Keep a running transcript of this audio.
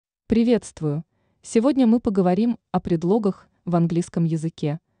Приветствую! Сегодня мы поговорим о предлогах в английском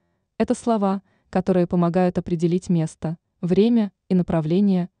языке. Это слова, которые помогают определить место, время и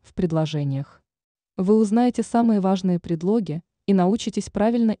направление в предложениях. Вы узнаете самые важные предлоги и научитесь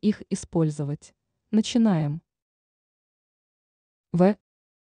правильно их использовать. Начинаем. В.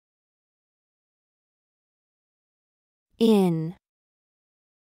 In,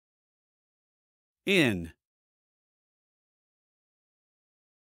 In.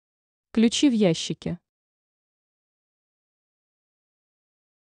 Ключи в ящике.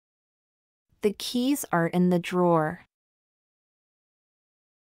 the keys are in the drawer.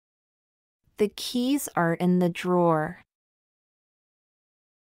 The keys are in the drawer.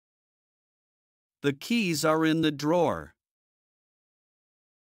 The keys are in the drawer.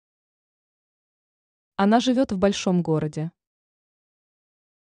 Она живет в большом городе.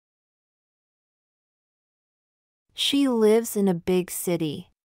 She lives in a big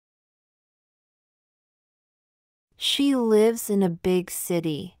city. She lives in a big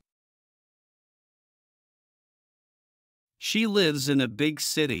city. She lives in a big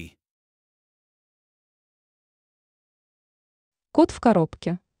city. Кот в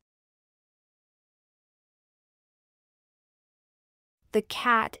коробке. The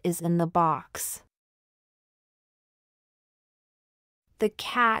cat is in the box. The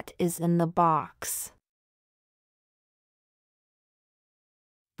cat is in the box.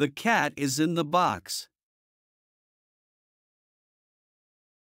 The cat is in the box.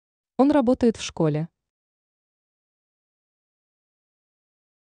 Он работает в школе.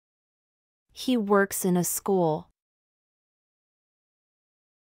 He works in a school.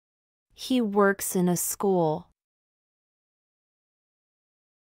 He works in a school.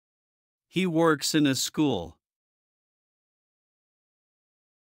 He works in a school.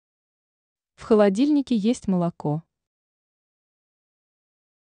 В холодильнике есть молоко.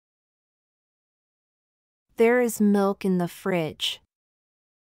 There is milk in the fridge.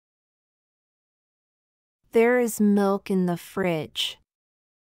 There is milk in the fridge.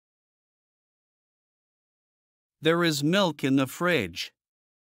 There is milk in the fridge.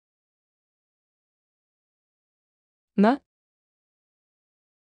 На.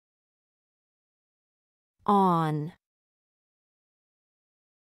 On.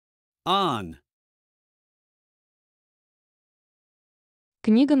 On.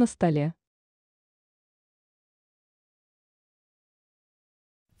 Книга на столе.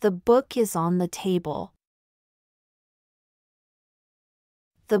 The book is on the table.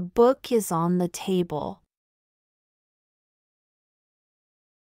 The book is on the table.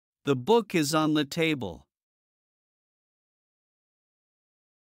 The book is on the table.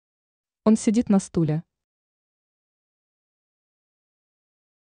 Он сидит на стуле.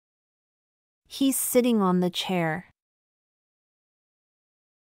 He's sitting on the chair.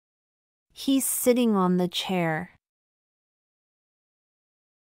 He's sitting on the chair.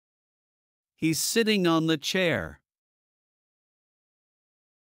 He's sitting on the chair.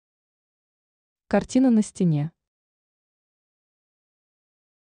 Картина на стене.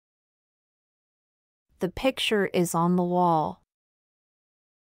 The picture is on the wall.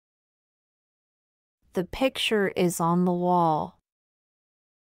 The picture is on the wall.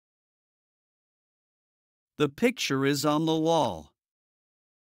 The picture is on the wall.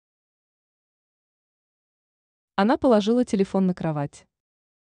 Она положила телефон на кровать.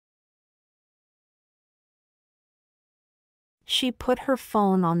 She put her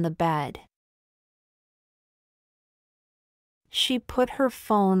phone on the bed. She put her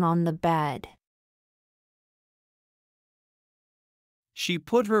phone on the bed. She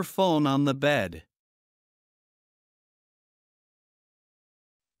put her phone on the bed.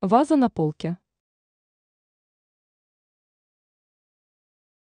 Ваза на полке.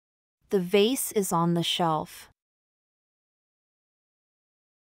 The vase is on the shelf.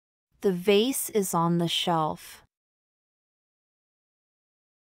 The vase is on the shelf.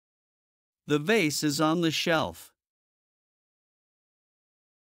 The vase is on the shelf.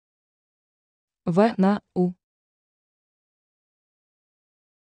 В. На. У.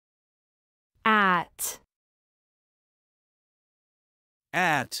 At.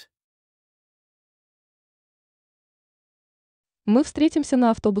 At. Мы встретимся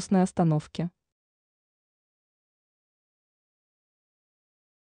на автобусной остановке.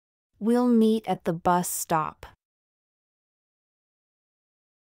 We'll meet at the bus stop.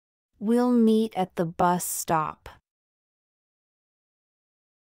 We'll meet at the bus stop.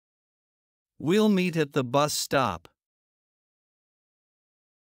 We'll meet at the bus stop.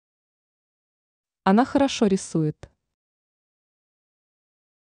 Она хорошо рисует.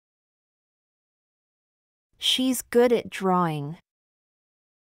 She's good at drawing.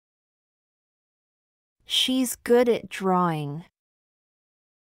 She's good at drawing.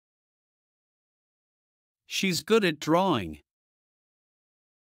 She's good at drawing.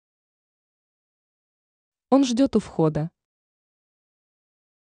 Он ждет у входа.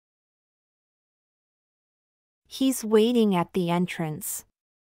 He's waiting at the entrance.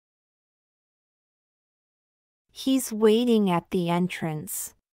 He's waiting at the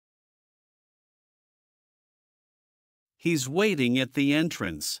entrance. He's waiting at the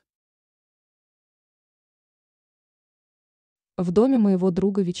entrance. В доме моего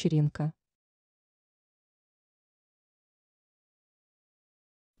друга вечеринка.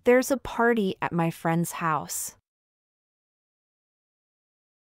 There's a party at my friend's house.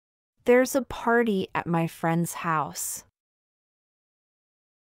 There's a party at my friend's house.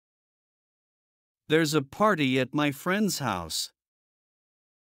 There's a party at my friend's house.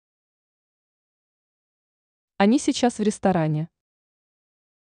 Они сейчас в ресторане.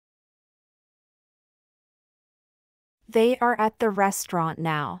 They are at the restaurant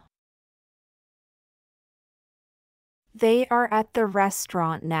now. They are at the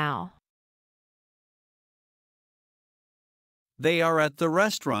restaurant now. They are at the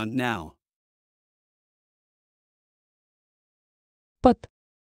restaurant now. Под.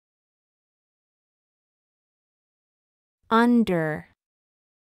 Under.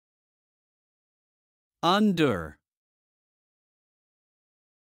 Under.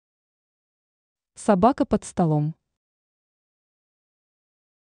 Собака под столом.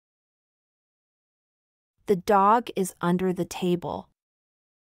 The dog is under the table.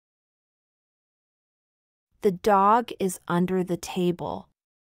 The dog is under the table.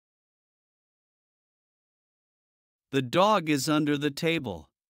 The dog is under the table.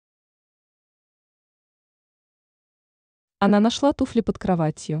 Она нашла туфли под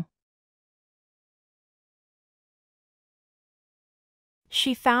кроватью.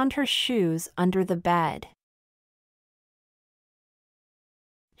 She found her shoes under the bed.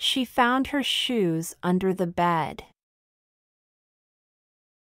 She found her shoes under the bed.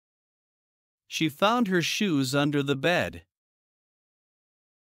 She found her shoes under the bed.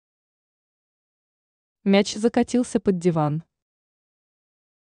 Мяч закатился под диван.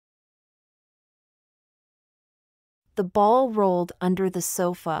 The ball rolled under the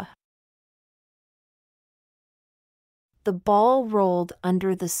sofa. The ball rolled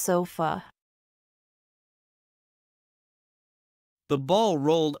under the sofa. The ball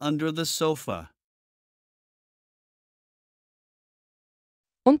rolled under the sofa.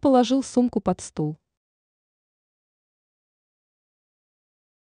 Он положил сумку под стул.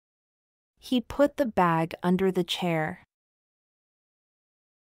 He put the bag under the chair.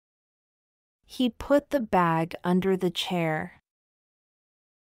 He put the bag under the chair.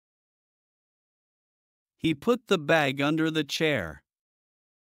 He put the bag under the chair.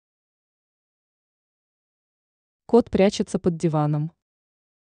 Кот прячется под диваном.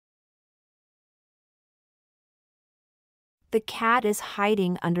 The cat is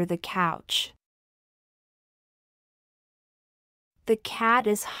hiding under the couch. The cat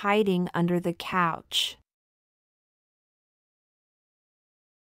is hiding under the couch.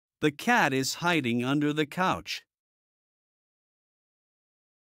 The cat is hiding under the couch.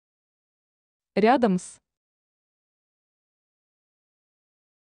 Рядом с.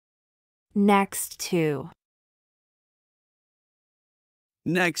 Next to.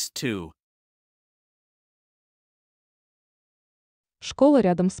 Next to. Школа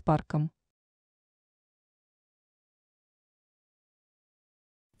рядом с парком.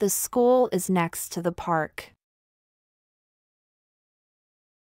 The school is next to the park.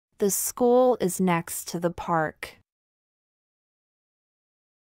 The school is next to the park.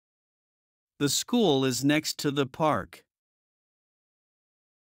 The school is next to the park.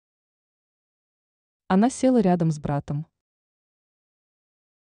 Она села рядом с братом.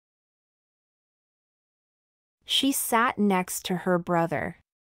 She sat next to her brother.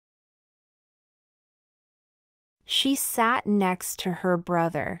 She sat next to her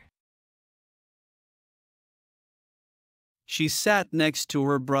brother. She sat next to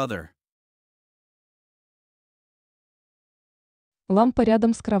her brother. Лампа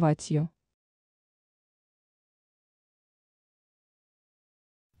рядом с кроватью.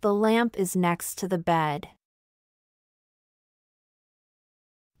 The lamp is next to the bed.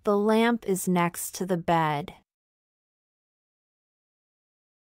 The lamp is next to the bed.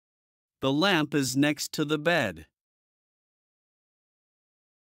 The lamp is next to the bed.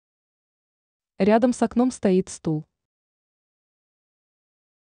 Рядом с окном стоит стул.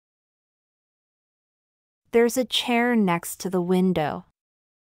 There's a chair next to the window.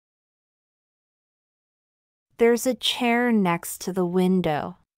 There's a chair next to the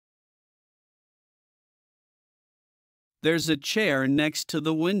window. There's a chair next to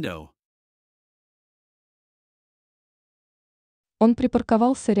the window. Он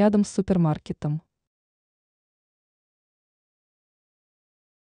припарковался рядом с супермаркетом.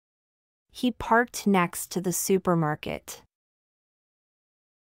 He parked next to the supermarket.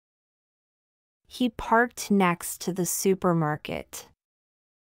 He parked next to the supermarket.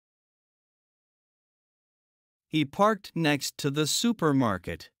 He parked next to the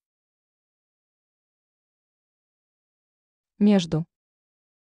supermarket. Между.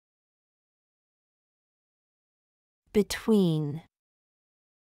 Between.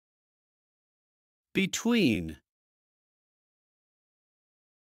 Between.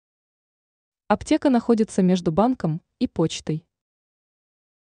 Аптека находится между банком и почтой.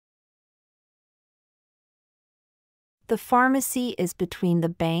 The pharmacy is between the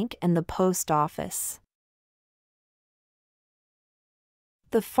bank and the post office.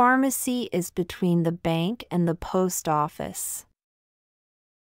 The pharmacy is between the bank and the post office.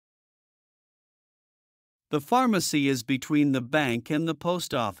 The pharmacy is between the bank and the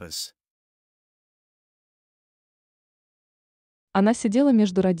post office. Она сидела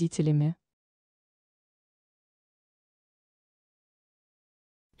между родителями.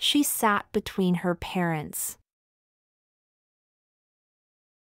 She sat between her parents.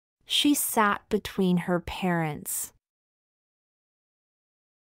 She sat between her parents.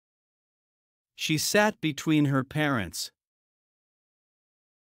 She sat between her parents.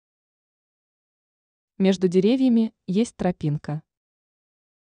 Между деревьями есть тропинка.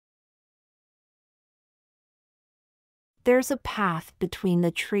 There's a path between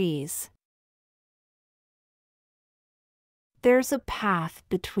the trees. There's a path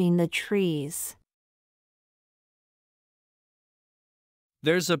between the trees.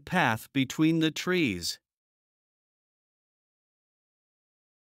 There's a path between the trees.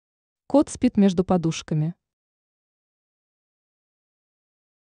 Кот спит между подушками.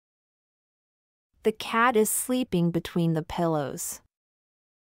 The cat is sleeping between the pillows.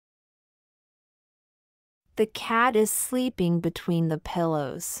 The cat is sleeping between the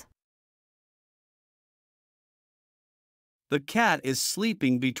pillows. The cat is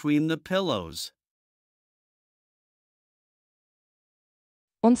sleeping between the pillows.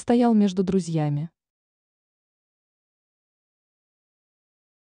 Он стоял между друзьями.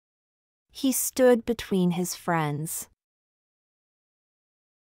 He stood between his friends.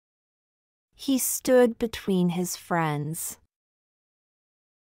 He stood between his friends.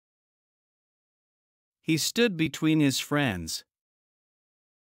 He stood between his friends.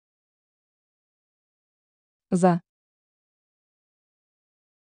 За.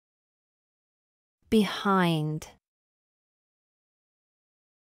 Behind.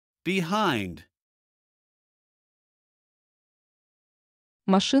 Behind.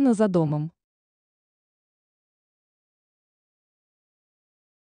 Машина за домом.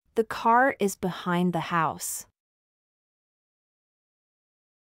 The car is behind the house.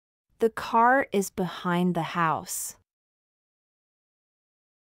 The car is behind the house.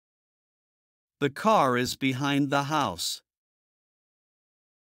 The car is behind the house.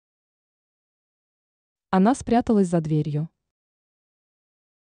 Она спряталась за дверью.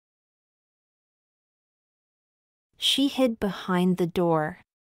 She hid behind the door.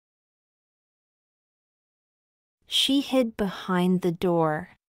 She hid behind the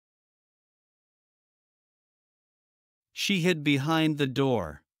door. She hid behind the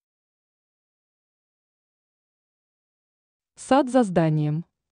door. Сад за зданием.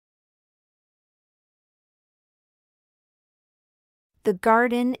 The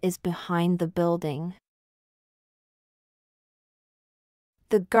garden is behind the building.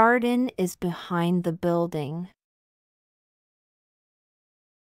 The garden is behind the building.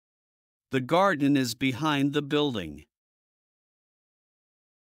 The garden is behind the building.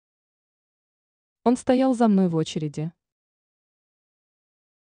 Он стоял за мной в очереди.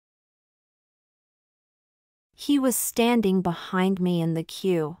 He was standing behind me in the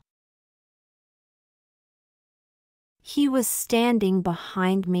queue. He was standing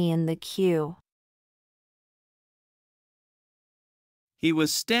behind me in the queue. He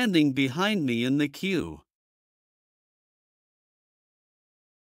was standing behind me in the queue.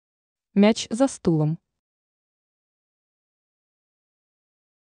 Мяч за стулом.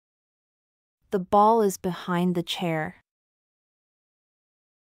 The ball is behind the chair.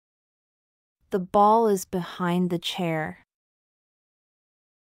 The ball is behind the chair.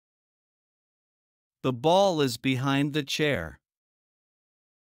 The ball is behind the chair.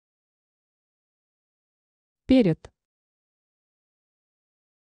 Перед.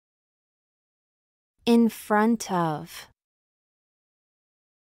 In front of.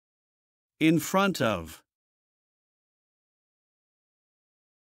 In front of.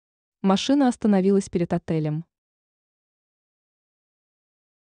 Машина остановилась перед отелем.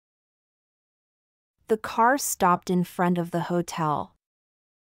 The car stopped in front of the hotel.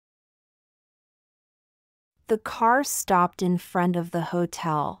 The car stopped in front of the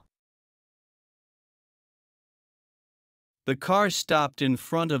hotel. The car stopped in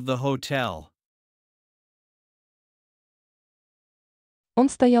front of the hotel. Он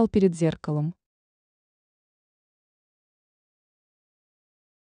стоял перед зеркалом.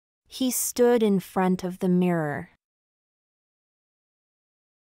 He stood in front of the mirror.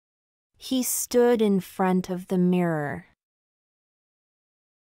 He stood in front of the mirror.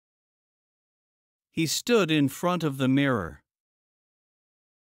 He stood in front of the mirror.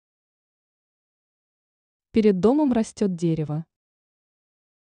 Перед домом растет дерево.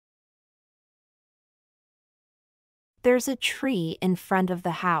 There's a tree in front of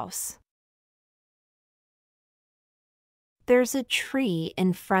the house. There's a tree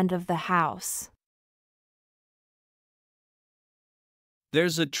in front of the house.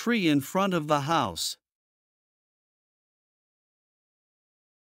 There's a tree in front of the house.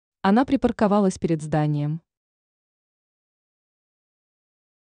 Она припарковалась перед зданием.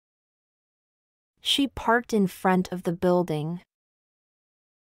 She parked in front of the building.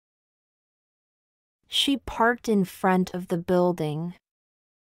 She parked in front of the building.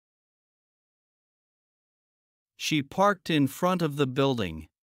 She parked in front of the building.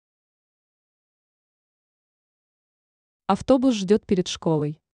 Автобус ждет перед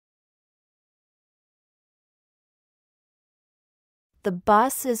школой. The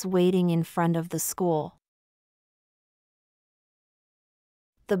bus is waiting in front of the school.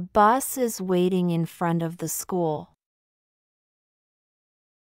 The bus is waiting in front of the school.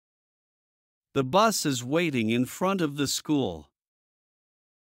 The bus is waiting in front of the school.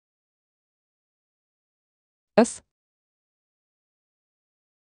 С.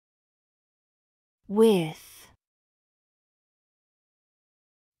 With.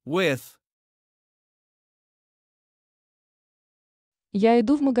 With. Я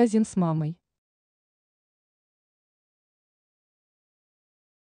иду в магазин с мамой.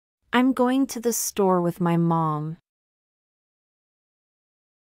 I'm going to the store with my mom.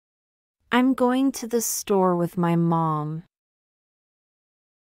 I'm going to the store with my mom.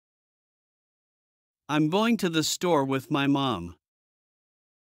 I'm going to the store with my mom.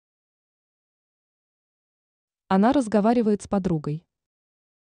 Она разговаривает с подругой.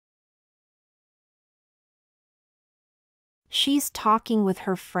 She's talking with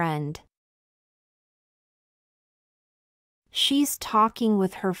her friend. She's talking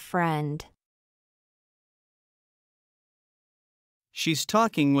with her friend. She's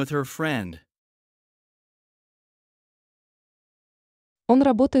talking with her friend. Он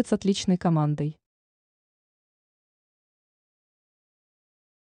работает с отличной командой.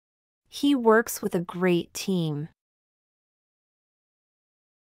 He works with a great team.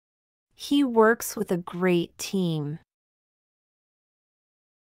 He works with a great team.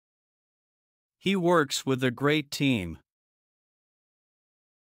 He works with a great team.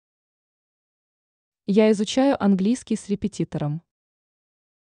 Я изучаю английский с репетитором.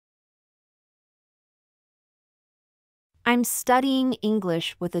 I'm studying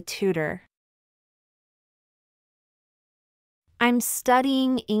English with a tutor. I'm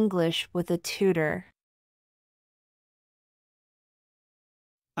studying English with a tutor.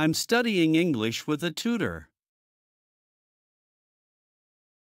 I'm studying English with a tutor.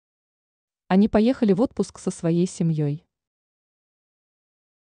 Они поехали в отпуск со своей семьей.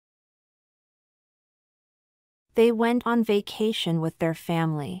 They went on vacation with their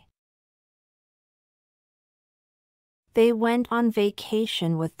family. They went on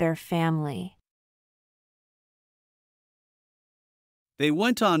vacation with their family. They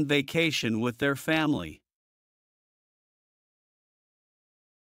went on vacation with their family.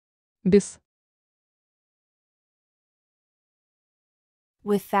 Без.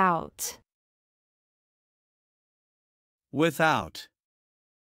 Without. Without.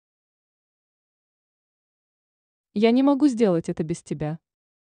 Я не могу сделать это без тебя.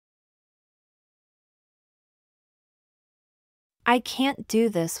 I can't do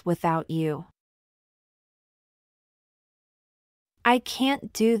this without you. I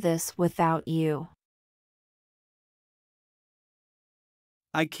can't do this without you.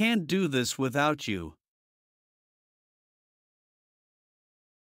 I can't do this without you.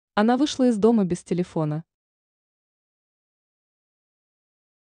 Она вышла из дома без телефона.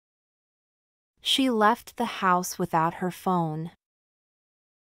 She left the house without her phone.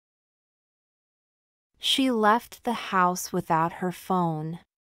 She left the house without her phone.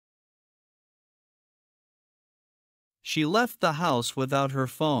 She left the house without her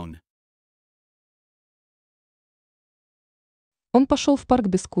phone. Он пошел в парк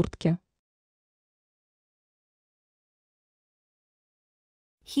без куртки.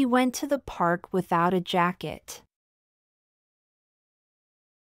 He went to the park without a jacket.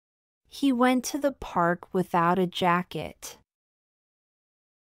 He went to the park without a jacket.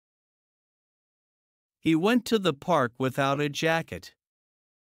 He went to the park without a jacket.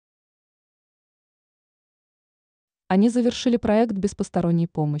 Они завершили проект без посторонней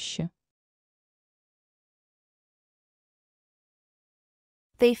помощи.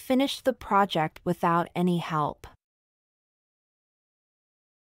 They finished the project without any help.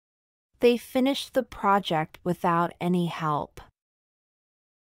 They finished the project without any help.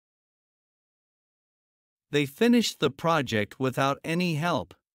 They finished the project without any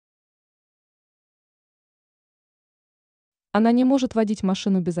help. Она не может водить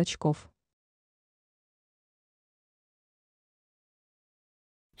машину без очков.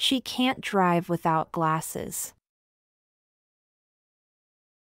 She can't drive without glasses.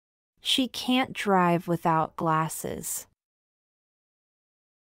 She can't drive without glasses.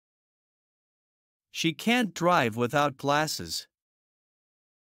 She can't drive without glasses.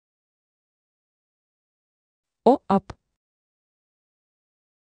 Ап.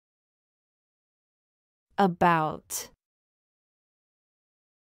 About.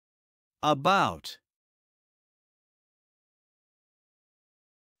 About.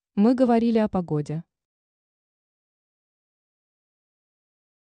 Мы говорили о погоде.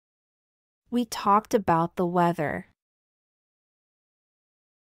 We talked about the weather.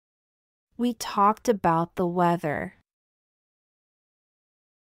 We talked about the weather.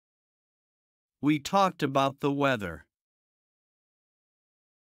 We talked about the weather.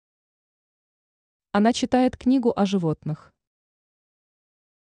 Она читает книгу о животных.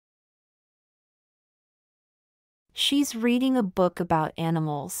 She's reading a book about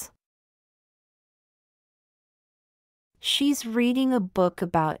animals. She's reading a book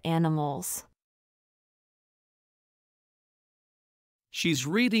about animals. She's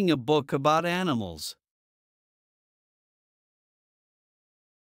reading a book about animals.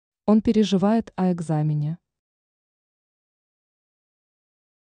 Он переживает о экзамене.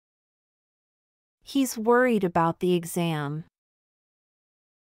 He's worried about the exam.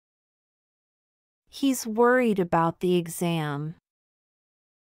 He's worried about the exam.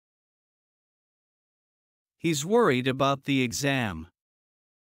 He's worried about the exam.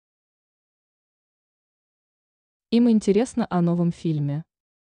 Им интересно о новом фильме.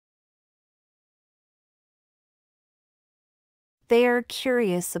 They are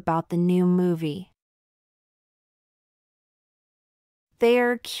curious about the new movie. They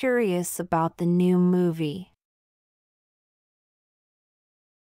are curious about the new movie.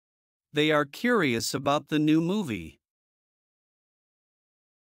 They are curious about the new movie.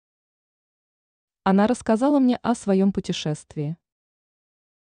 Она рассказала мне о своем путешествии.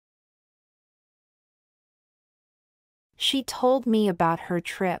 She told me about her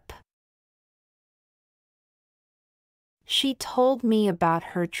trip. She told me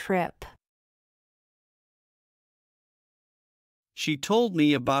about her trip. She told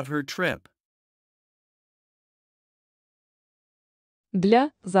me about her trip.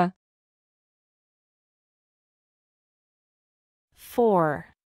 За.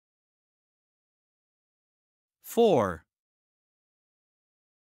 For. For.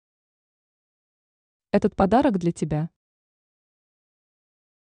 Этот подарок для тебя.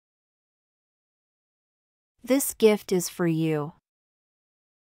 This gift is for you.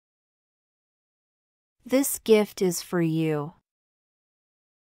 This gift is for you.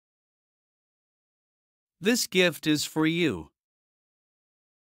 This gift is for you.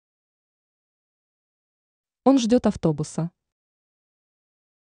 Он ждет автобуса.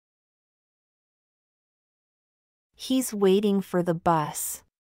 He's waiting for the bus.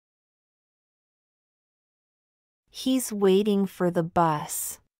 He's waiting for the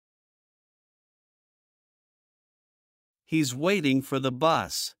bus. He's waiting for the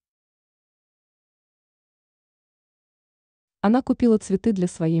bus. Она купила цветы для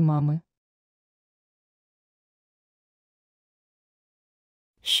своей мамы.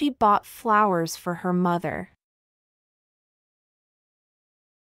 She bought flowers for her mother.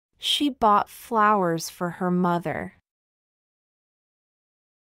 She bought flowers for her mother.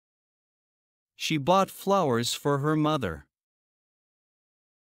 She bought flowers for her mother.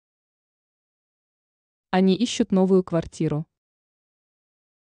 Они ищут новую квартиру.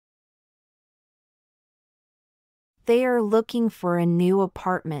 They are looking for a new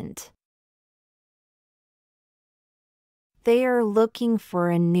apartment. They are looking for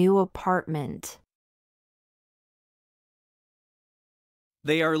a new apartment.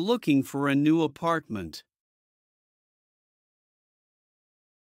 They are looking for a new apartment.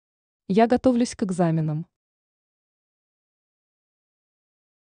 Я готовлюсь к экзаменам.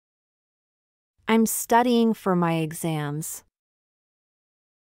 I'm studying for my exams.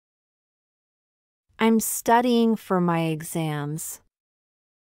 I'm studying for my exams.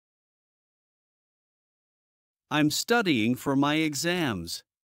 I'm studying for my exams.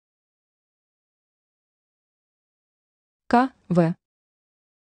 В.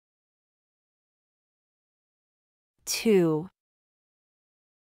 To.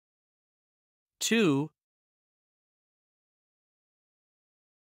 To.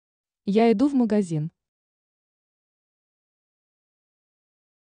 Я иду в магазин.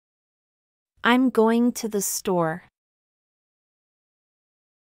 I'm going to the store.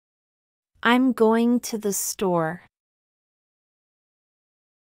 I'm going to the store.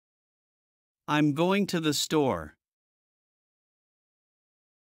 I'm going to the store.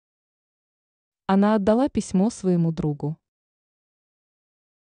 Она отдала письмо своему другу.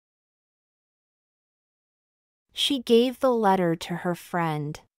 She gave the letter to her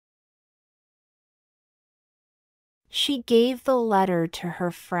friend. She gave the letter to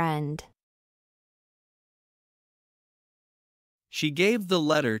her friend. She gave the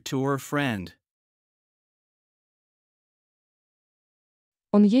letter to her friend.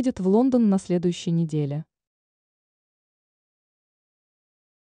 Он едет в Лондон на следующей неделе.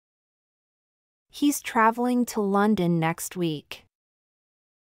 He's traveling to London next week.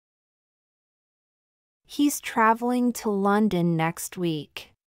 He's traveling to London next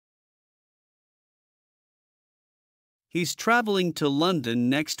week. He's traveling to London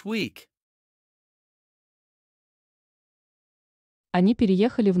next week. Они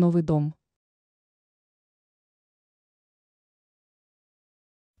переехали в новый дом.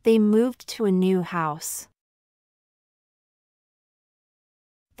 They moved to a new house.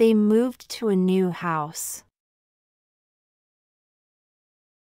 They moved to a new house.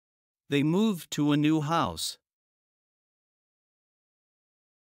 They moved to a new house.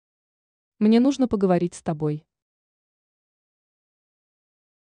 Мне нужно поговорить с тобой.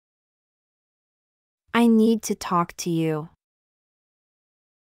 I need to talk to you.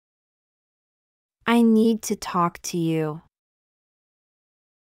 I need to talk to you.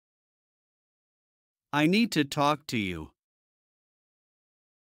 I need to talk to you.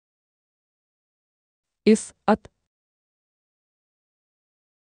 От.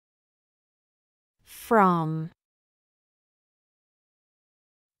 From.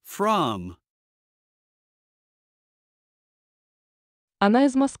 From. Она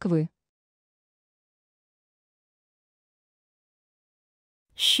из Москвы.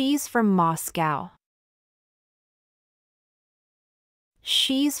 She's from Moscow.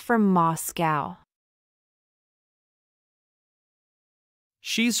 She's from Moscow.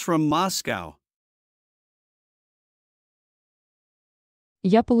 She's from Moscow.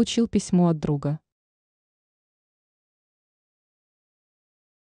 Я получил письмо от друга.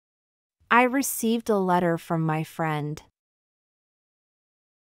 I received a letter from my friend.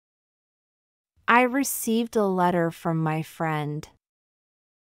 I received a letter from my friend.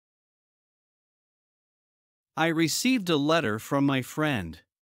 I received a letter from my friend.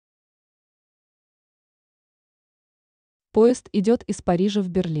 Поезд идет из Парижа в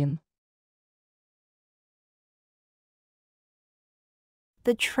Берлин.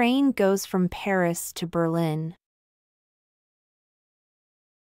 The train goes from Paris to Berlin.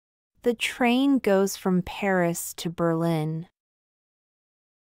 The train goes from Paris to Berlin.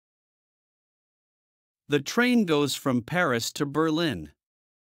 The train goes from Paris to Berlin.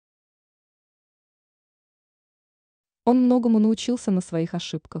 Он многому научился на своих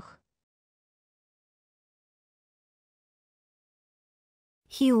ошибках.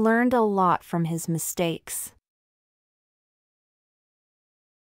 He learned a lot from his mistakes.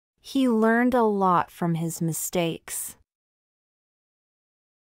 He learned a lot from his mistakes.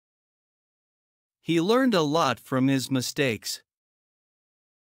 He learned a lot from his mistakes.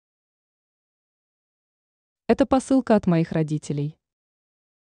 Это посылка от моих родителей.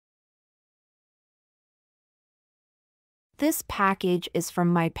 This package is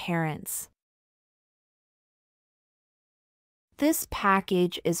from my parents. This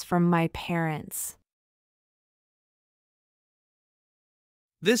package is from my parents.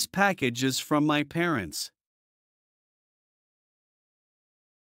 This package is from my parents.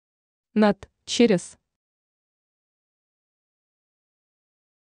 Через.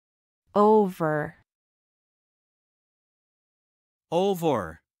 Over.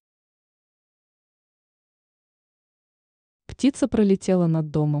 Over. Птица пролетела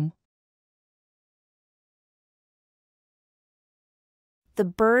над домом. The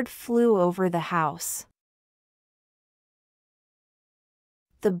bird flew over the house.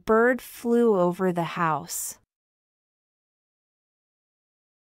 The bird flew over the house.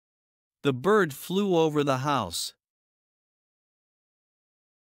 The bird flew over the house.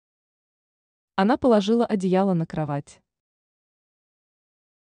 Она положила одеяло на кровать.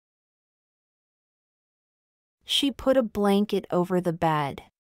 She put a blanket over the bed.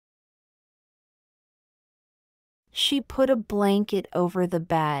 She put a blanket over the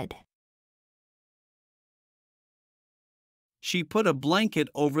bed. She put a blanket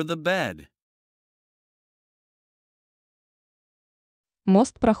over the bed.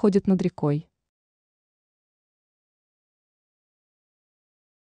 Мост проходит над рекой.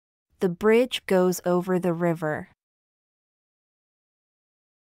 The bridge goes over the river.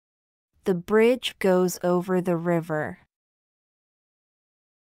 The bridge goes over the river.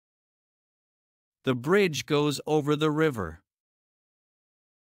 The bridge goes over the river.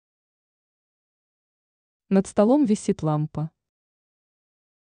 Над столом висит лампа.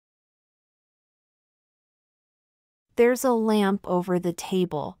 There's a lamp over the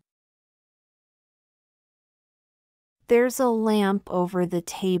table. There's a lamp over the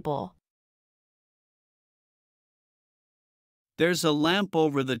table. There's a lamp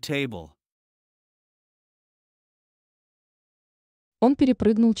over the table. Он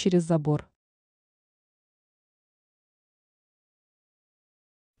перепрыгнул через забор.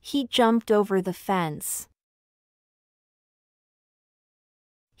 He jumped over the fence.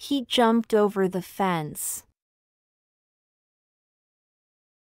 He jumped over the fence.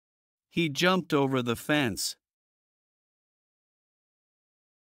 He jumped over the fence.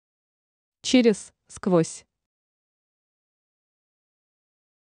 Через, сквозь.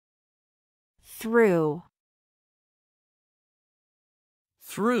 Through.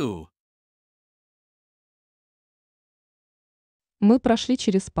 Through. Мы прошли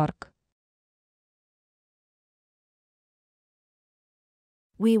через парк.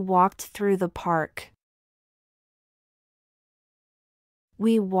 We walked through the park.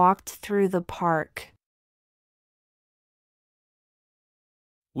 We walked through the park.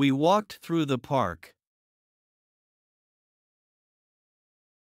 We walked through the park.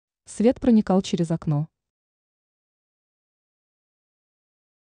 Свет проникал через окно.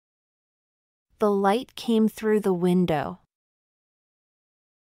 The light came through the window.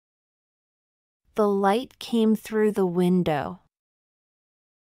 The light came through the window.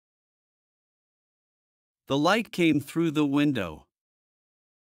 The light came through the window.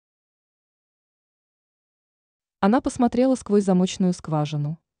 Она посмотрела сквозь замочную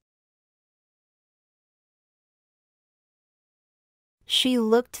скважину. She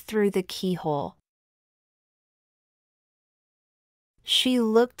looked through the keyhole. She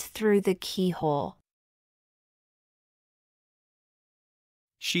looked through the keyhole.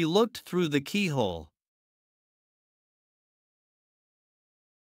 She looked through the keyhole.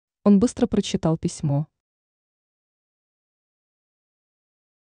 Он быстро прочитал письмо.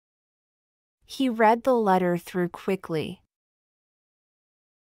 He read the letter through quickly.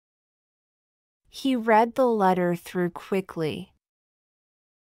 He read the letter through quickly.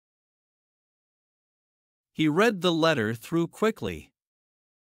 He read the letter through quickly.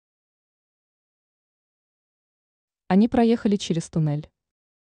 Они проехали через туннель.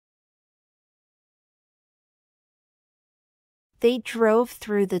 They drove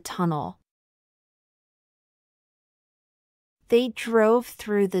through the tunnel. They drove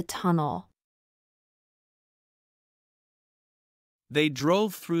through the tunnel. They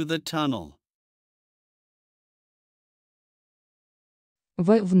drove through the tunnel.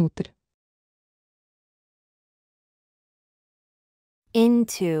 Внутрь.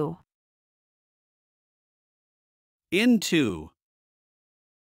 Into. Into.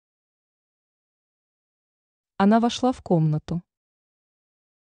 Она вошла в комнату.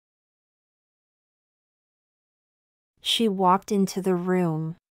 She walked into the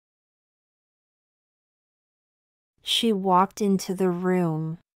room. She walked into the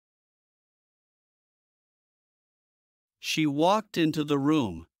room. She walked into the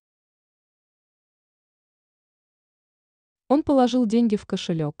room. Он положил деньги в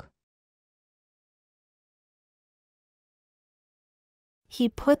кошелек. He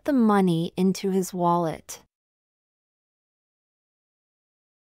put the money into his wallet.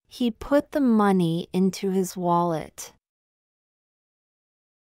 He put the money into his wallet.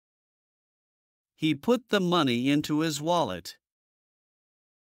 He put the money into his wallet.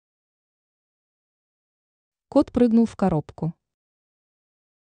 Кот прыгнул в коробку.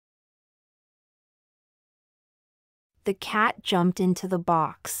 The cat jumped into the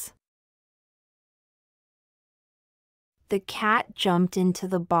box. The cat jumped into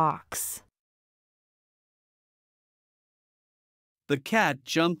the box. The cat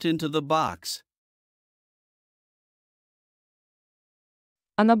jumped into the box.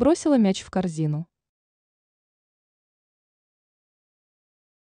 Она бросила мяч в корзину.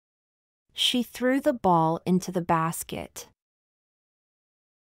 She threw the ball into the basket.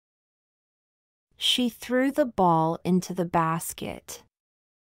 She threw the ball into the basket.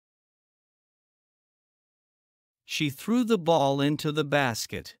 She threw the ball into the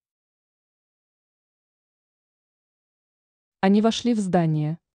basket. Они вошли в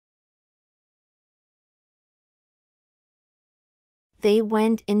здание. They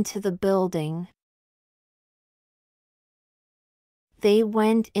went into the building. They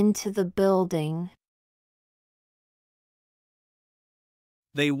went into the building.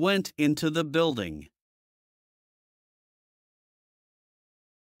 They went into the building.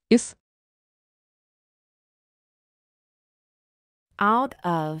 Из. Out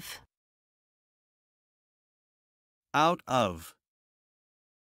of. Out of.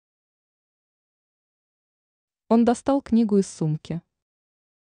 Он достал книгу из сумки.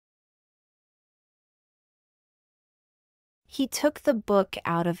 He took the book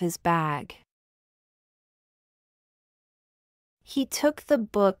out of his bag. He took the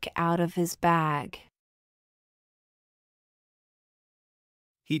book out of his bag.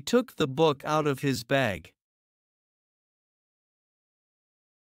 He took the book out of his bag.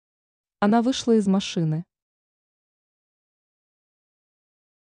 Она вышла из машины.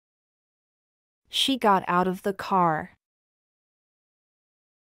 She got out of the car.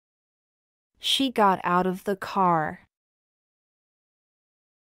 She got out of the car.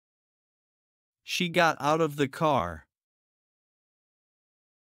 She got out of the car.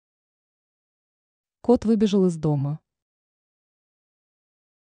 Кот выбежал из дома.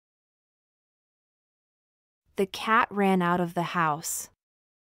 The cat ran out of the house.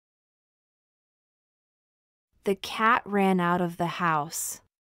 The cat ran out of the house.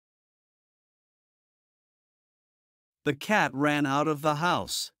 The cat ran out of the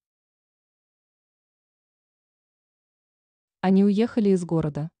house. Они уехали из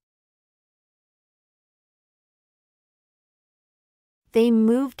города. They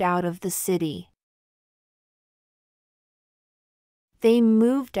moved out of the city. They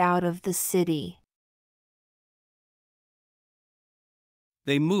moved out of the city.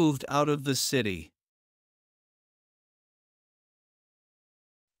 They moved out of the city.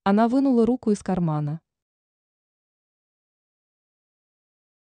 Она вынула руку из кармана.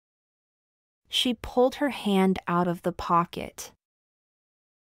 She pulled her hand out of the pocket.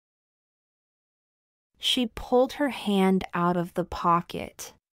 She pulled her hand out of the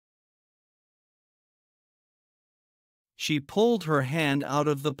pocket. She pulled her hand out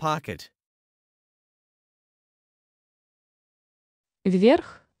of the pocket.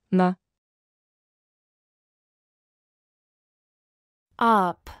 Вверх, на.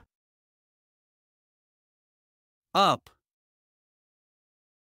 Up. Up.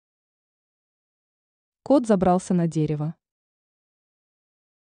 Кот забрался на дерево.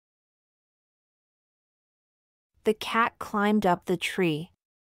 The cat climbed up the tree.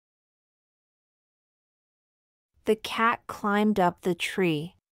 The cat climbed up the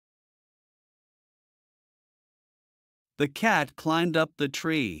tree. The cat climbed up the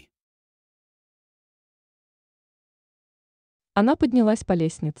tree. Она поднялась по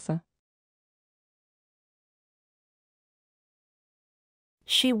лестнице.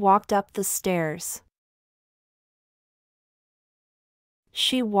 She walked up the stairs.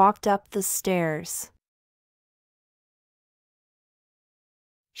 She walked up the stairs.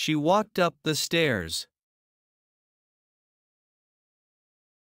 She walked up the stairs.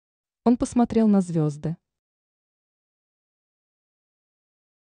 Он посмотрел на звезды.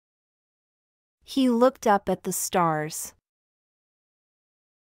 He looked up at the stars.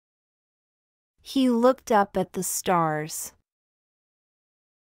 He looked up at the stars.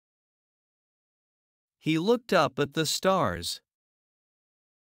 He looked up at the stars.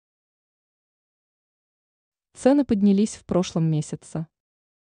 Цены поднялись в прошлом месяце.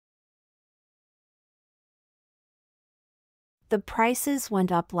 The prices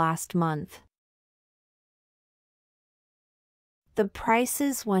went up last month. The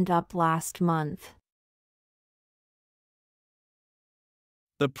prices went up last month.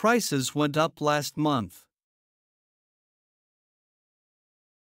 The prices went up last month.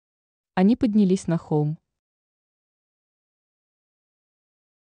 Они поднялись на холм.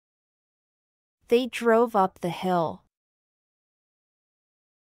 They drove up the hill.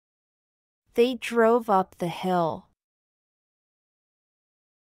 They drove up the hill.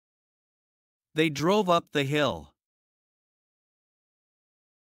 They drove up the hill.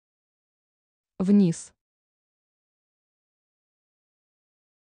 Вниз.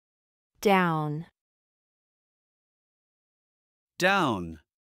 Down. Down.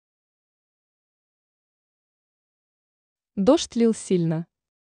 Дождь лил сильно.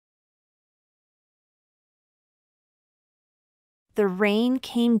 The rain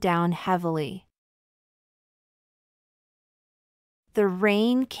came down heavily. The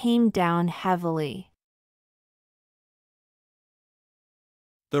rain came down heavily.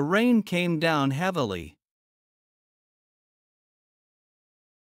 The rain came down heavily.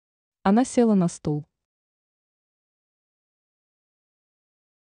 Она села на стул.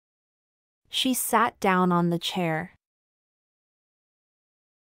 She sat down on the chair.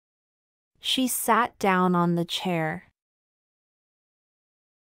 She sat down on the chair.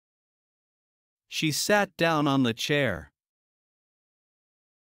 She sat down on the chair.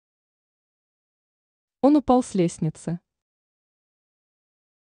 Он упал с лестницы.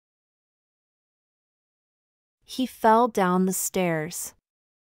 He fell down the stairs.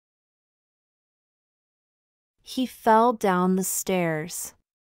 He fell down the stairs.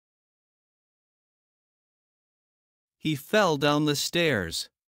 He fell down the stairs.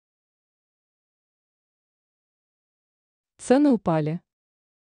 Цены упали.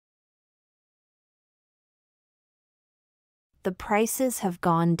 The prices have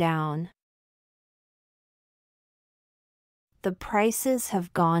gone down. The prices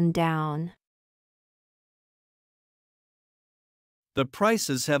have gone down. The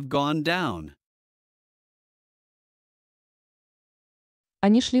prices have gone down.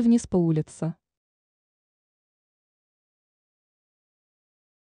 Они шли вниз по улице.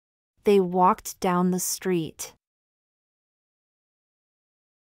 They walked down the street.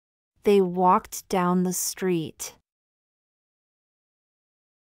 They walked down the street.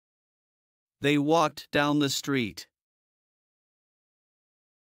 They walked down the street.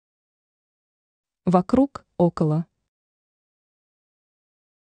 Вокруг, около.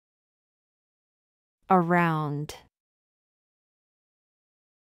 Around.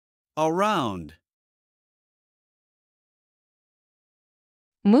 Around.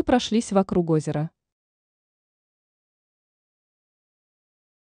 Мы прошлись вокруг озера.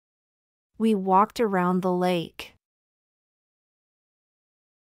 We walked around the lake.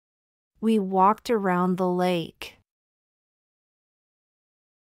 We walked around the lake.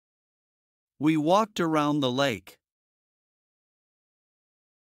 We walked around the lake.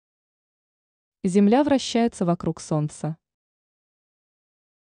 Земля вращается вокруг солнца.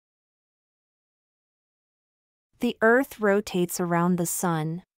 The earth rotates around the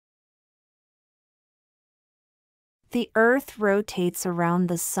sun. The earth rotates around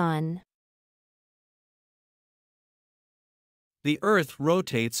the sun. The earth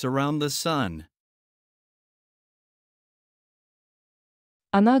rotates around the sun.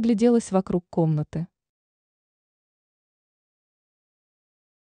 Она огляделась вокруг комнаты.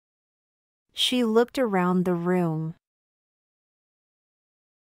 She looked around the room.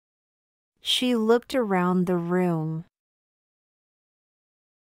 She looked around the room.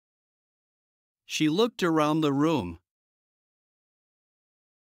 She looked around the room.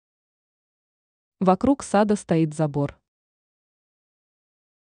 Вокруг сада стоит забор.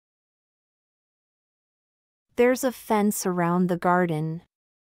 There's a fence around the garden.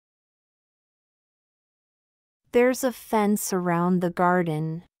 There's a fence around the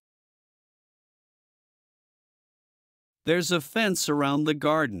garden. There's a fence around the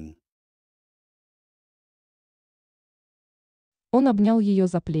garden. Он обнял ее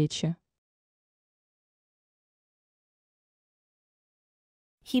за плечи.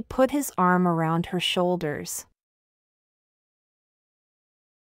 He put his arm around her shoulders.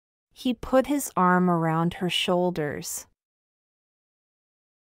 He put his arm around her shoulders.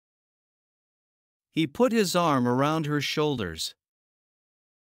 He put his arm around her shoulders.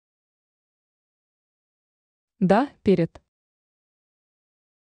 Да, перед.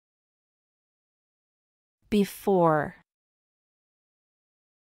 Before.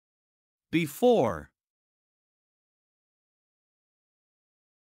 Before.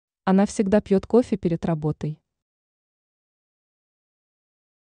 Она всегда пьет кофе перед работой.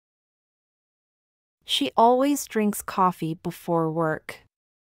 She always drinks coffee before work.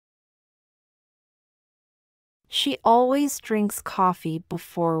 She always drinks coffee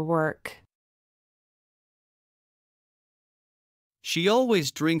before work. She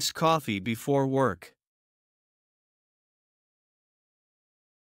always drinks coffee before work.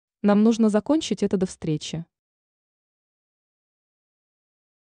 Нам нужно закончить это до встречи.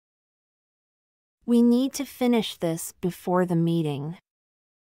 We need to finish this before the meeting.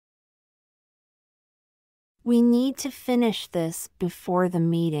 We need to finish this before the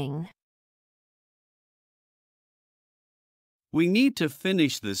meeting. We need to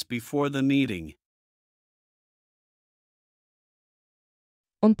finish this before the meeting.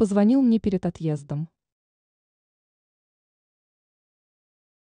 Он позвонил мне перед отъездом.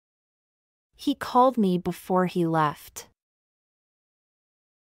 He called me before he left.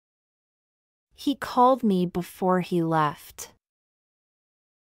 He called me before he left.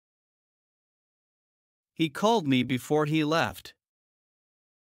 He called me before he left.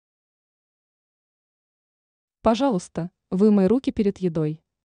 Пожалуйста, вымой руки перед едой.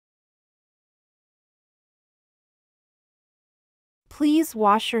 Please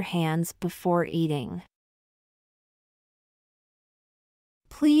wash your hands before eating.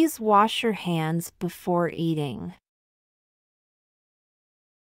 Please wash your hands before eating.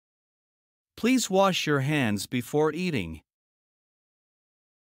 Please wash your hands before eating.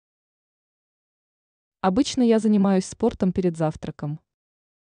 Обычно я занимаюсь спортом перед завтраком.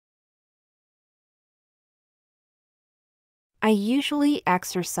 I usually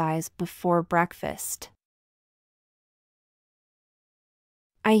exercise before breakfast.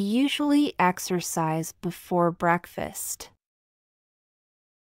 I usually exercise before breakfast.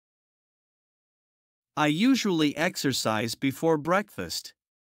 I usually exercise before breakfast.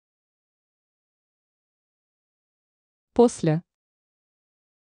 После.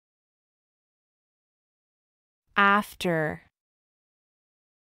 After.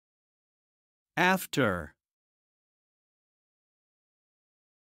 After.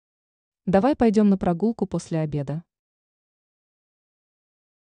 Давай пойдем на прогулку после обеда.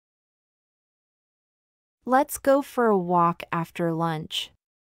 Let's go for a walk after lunch.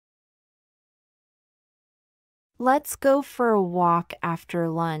 Let's go for a walk after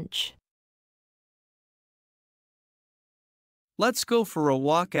lunch. Let's go for a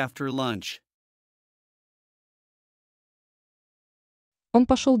walk after lunch. Он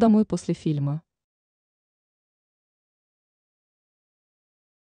пошел домой после фильма.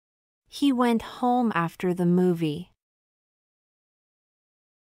 He went home after the movie.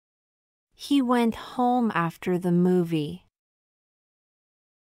 He went home after the movie.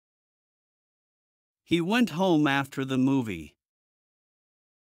 He went home after the movie.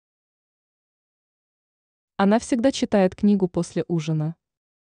 Она всегда читает книгу после ужина.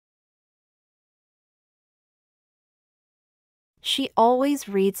 She always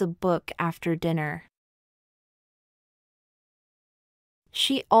reads a book after dinner.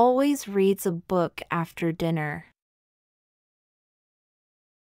 She always reads a book after dinner.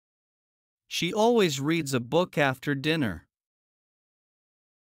 She always reads a book after dinner.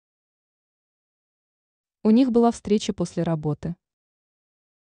 У них была встреча после работы.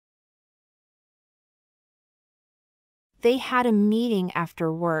 They had a meeting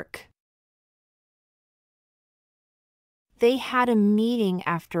after work. They had a meeting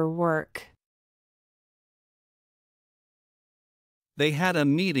after work. They had a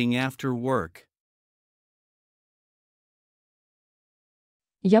meeting after work.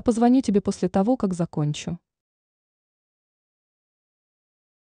 Я позвоню тебе после того, как закончу.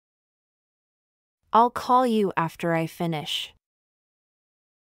 I'll call you after I finish.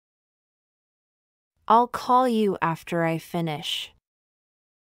 I'll call you after I finish.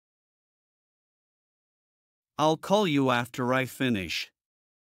 I'll call you after I finish.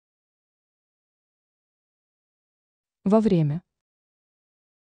 Во время.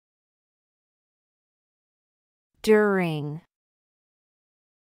 During.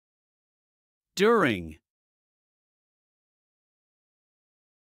 During.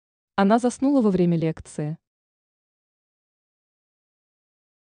 Она заснула во время лекции.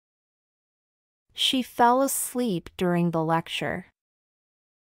 She fell asleep during the lecture.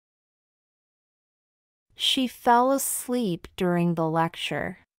 She fell asleep during the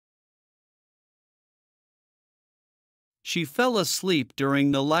lecture. She fell asleep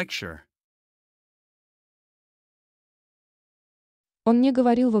during the lecture. Он не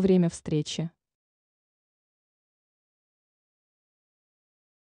говорил во время встречи.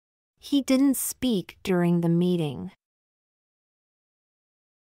 He didn't speak during the meeting.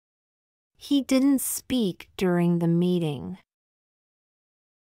 He didn't speak during the meeting.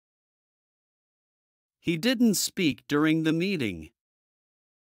 He didn't speak during the meeting.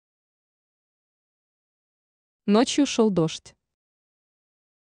 Ночью шел дождь.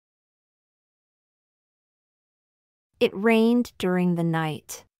 It rained during the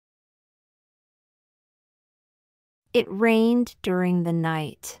night. It rained during the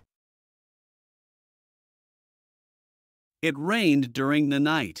night. It rained during the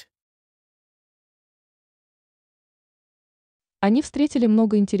night. Они встретили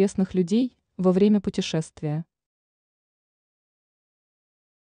много интересных людей во время путешествия.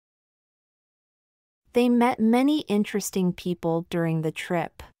 They met many interesting people during the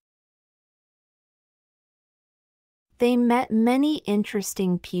trip. They met many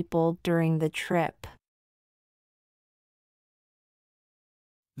interesting people during the trip.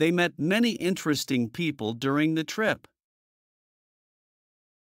 They met many interesting people during the trip.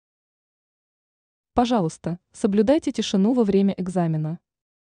 Пожалуйста, соблюдайте тишину во время экзамена.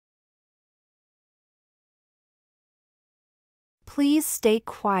 Please stay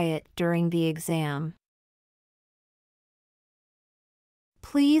quiet during the exam.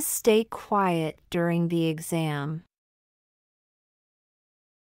 Please stay quiet during the exam.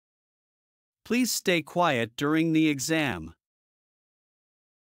 Please stay quiet during the exam.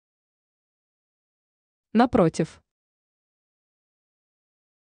 Напротив.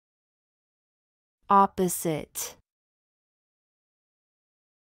 Opposite.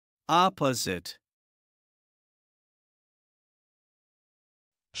 Opposite.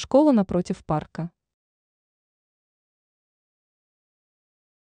 Школа напротив парка.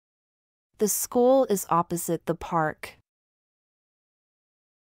 The school is opposite the park.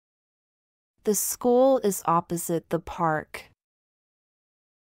 The school is opposite the park.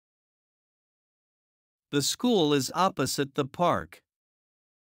 The school is opposite the park.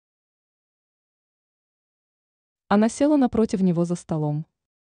 Она села напротив него за столом.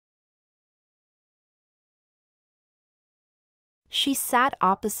 She sat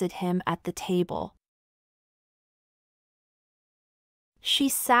opposite him at the table. She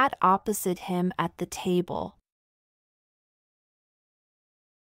sat opposite him at the table.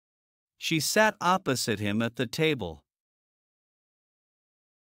 She sat opposite him at the table.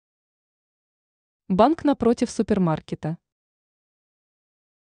 Банк напротив супермаркета.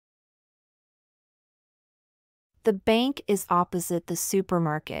 The bank is opposite the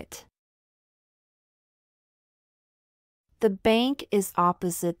supermarket. The bank is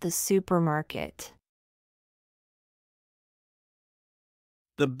opposite the supermarket.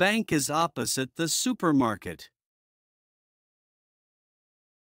 The bank is opposite the supermarket.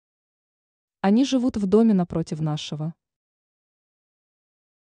 Они живут в доме напротив нашего.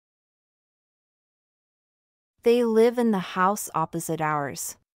 They live in the house opposite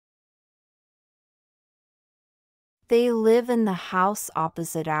ours. They live in the house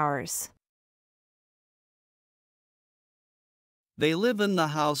opposite ours. They live in the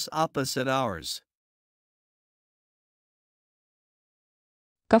house opposite ours.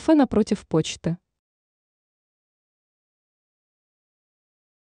 Кафе напротив почты.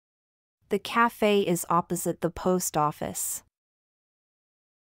 The cafe is opposite the post office.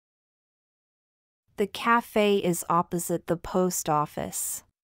 The cafe is opposite the post office.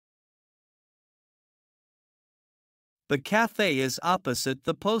 The cafe is opposite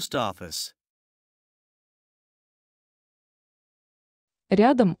the post office.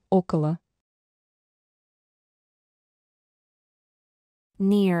 Рядом, около.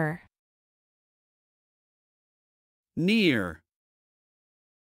 Near. Near.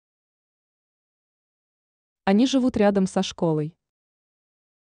 Они живут рядом со школой.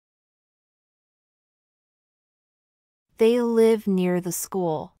 They live near the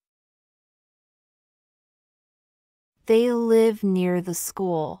school. They live near the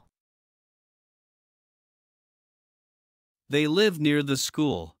school. They live near the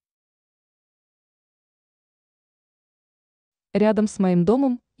school. Рядом с моим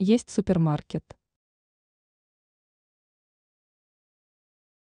домом есть супермаркет.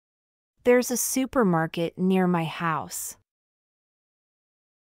 There's a supermarket near my house.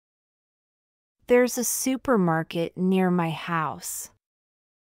 There's a supermarket near my house.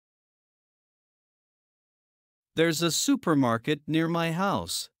 There's a supermarket near my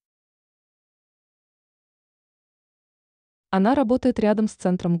house. Она работает рядом с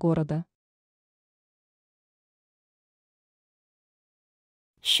центром города.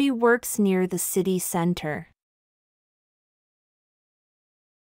 She works near the city center.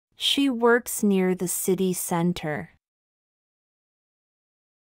 She works near the city center.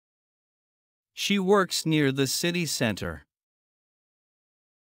 She works near the city center.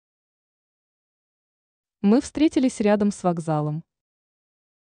 Мы встретились рядом с вокзалом.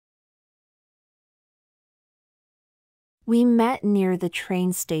 We met near the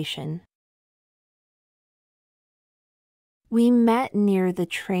train station. We met near the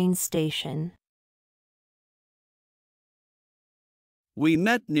train station. We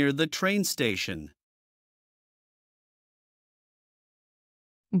met near the train station.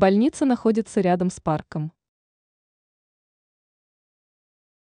 Больница находится рядом с парком.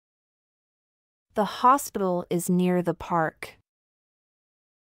 The hospital is near the park.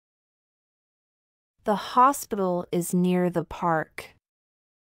 The hospital is near the park.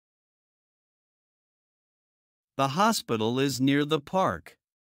 The hospital is near the park.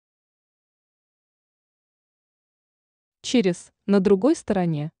 Через, на другой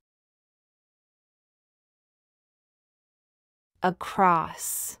стороне.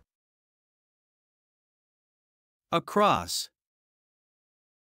 Across. Across.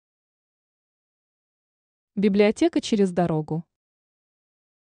 Библиотека через дорогу.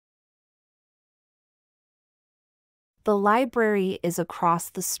 The library is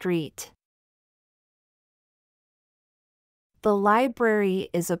across the street. The library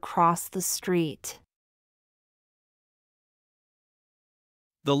is across the street.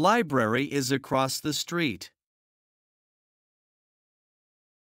 The library is across the street.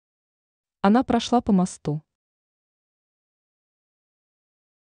 Она прошла по мосту.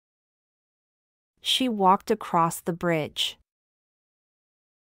 She walked across the bridge.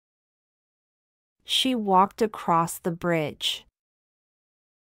 She walked across the bridge.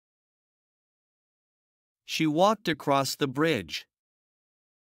 She walked across the bridge.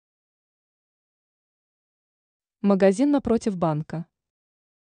 Магазин напротив банка.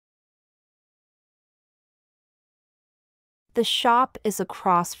 The shop is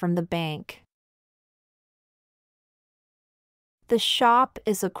across from the bank. The shop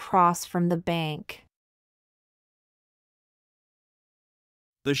is across from the bank.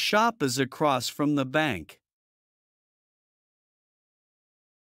 The shop is across from the bank.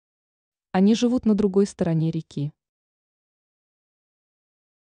 Они живут на другой стороне реки.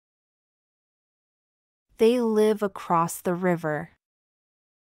 They live across the river.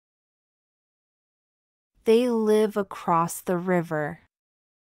 They live across the river.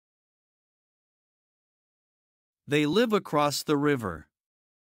 They live across the river.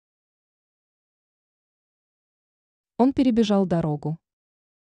 Он перебежал дорогу.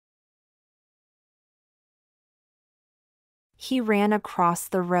 He ran across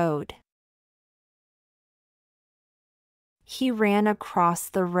the road. He ran across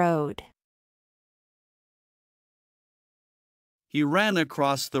the road. He ran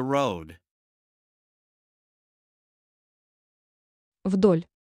across the road. Вдоль.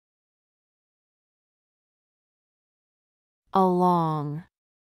 Along.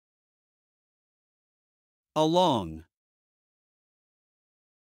 Along.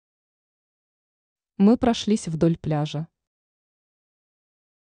 Мы прошлись вдоль пляжа.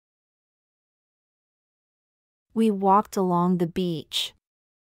 We walked along the beach.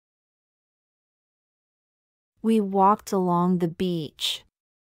 We walked along the beach.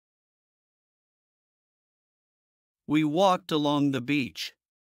 We walked along the beach.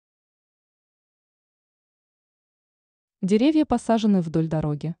 Деревья посажены вдоль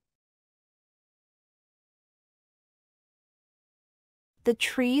дороги. The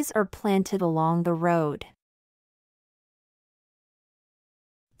trees are planted along the road.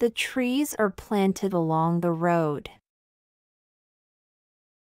 The trees are planted along the road.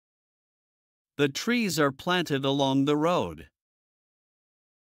 The trees are planted along the road.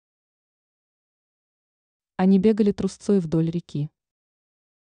 Они бегали трусцой вдоль реки.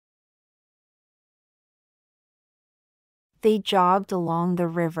 They jogged along the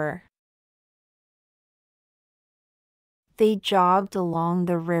river. They jogged along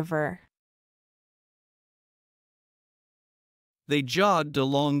the river. They jogged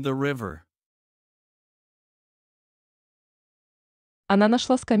along the river. Она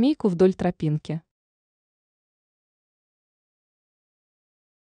нашла скамейку вдоль тропинки.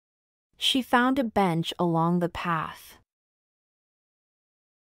 She found a bench along the path.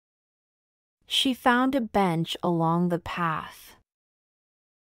 She found a bench along the path.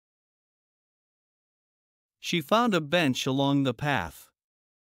 She found a bench along the path.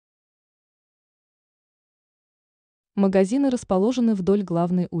 Магазины расположены вдоль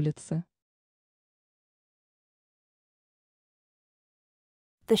главной улицы.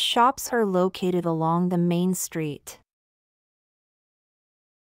 The shops are located along the main street.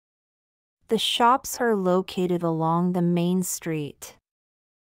 The shops are located along the main street.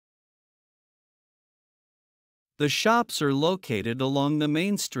 The shops are located along the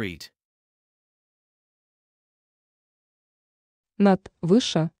main street. Над,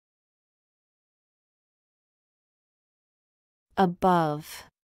 выше. Above.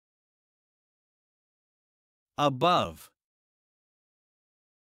 Above.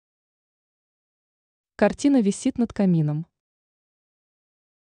 Картина висит над камином.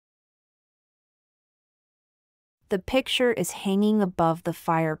 The picture is hanging above the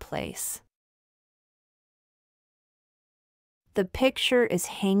fireplace. The picture is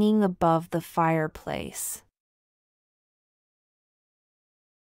hanging above the fireplace.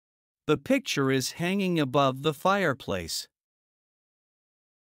 The picture is hanging above the fireplace.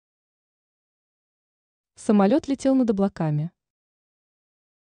 Самолет летел над облаками.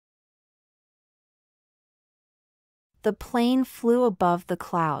 The plane flew above the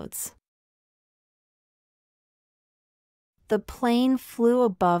clouds. The plane flew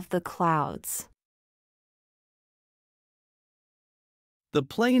above the clouds. The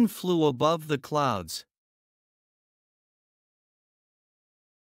plane flew above the clouds.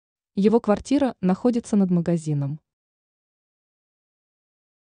 Его квартира находится над магазином.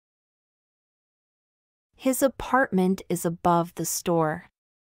 His apartment is above the store.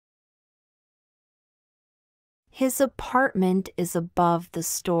 His apartment is above the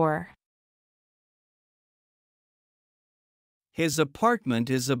store. His apartment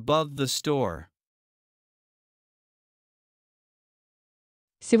is above the store.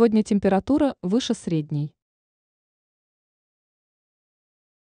 Сегодня температура выше средней.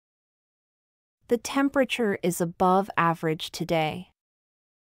 The temperature is above average today.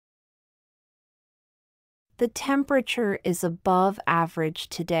 The temperature is above average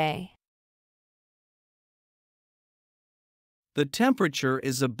today. The temperature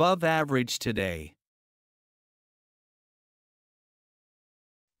is above average today.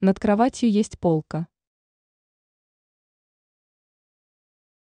 Над кроватью есть полка.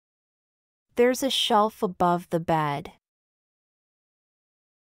 There's a shelf above the bed.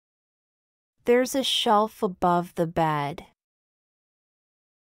 There's a shelf above the bed.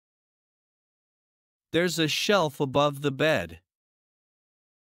 There's a shelf above the bed.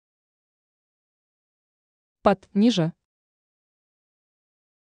 Под, ниже.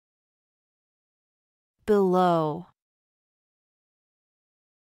 Below.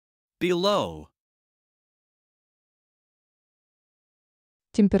 Below.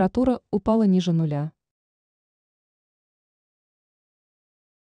 Температура упала ниже нуля.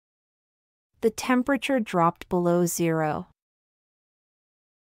 The temperature dropped below zero.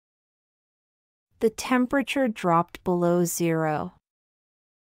 The temperature dropped below zero.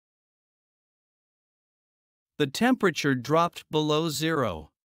 The temperature dropped below zero.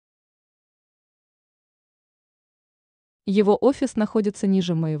 Его офис находится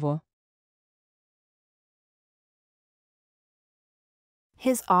ниже моего.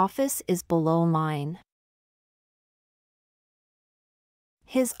 His office is below mine.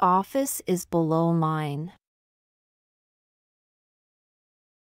 His office is below mine.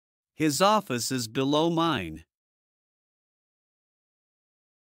 His office is below mine.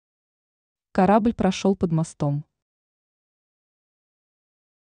 Корабль прошел под мостом.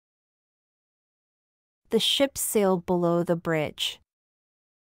 The ship sailed below the bridge.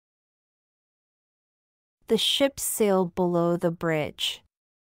 The ship sailed below the bridge.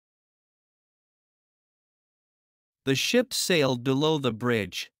 The ship sailed below the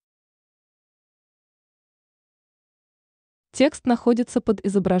bridge. Текст находится под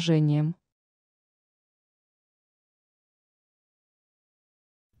изображением.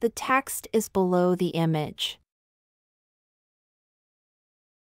 The text is below the image.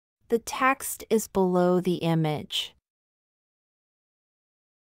 The text is below the image.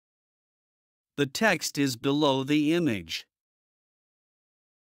 The text is below the image.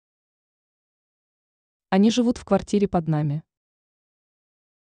 Они живут в квартире под нами.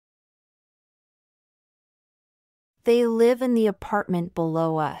 They live in the apartment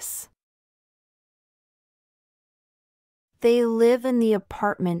below us. They live in the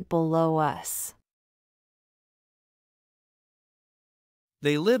apartment below us.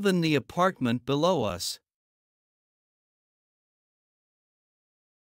 They live in the apartment below us.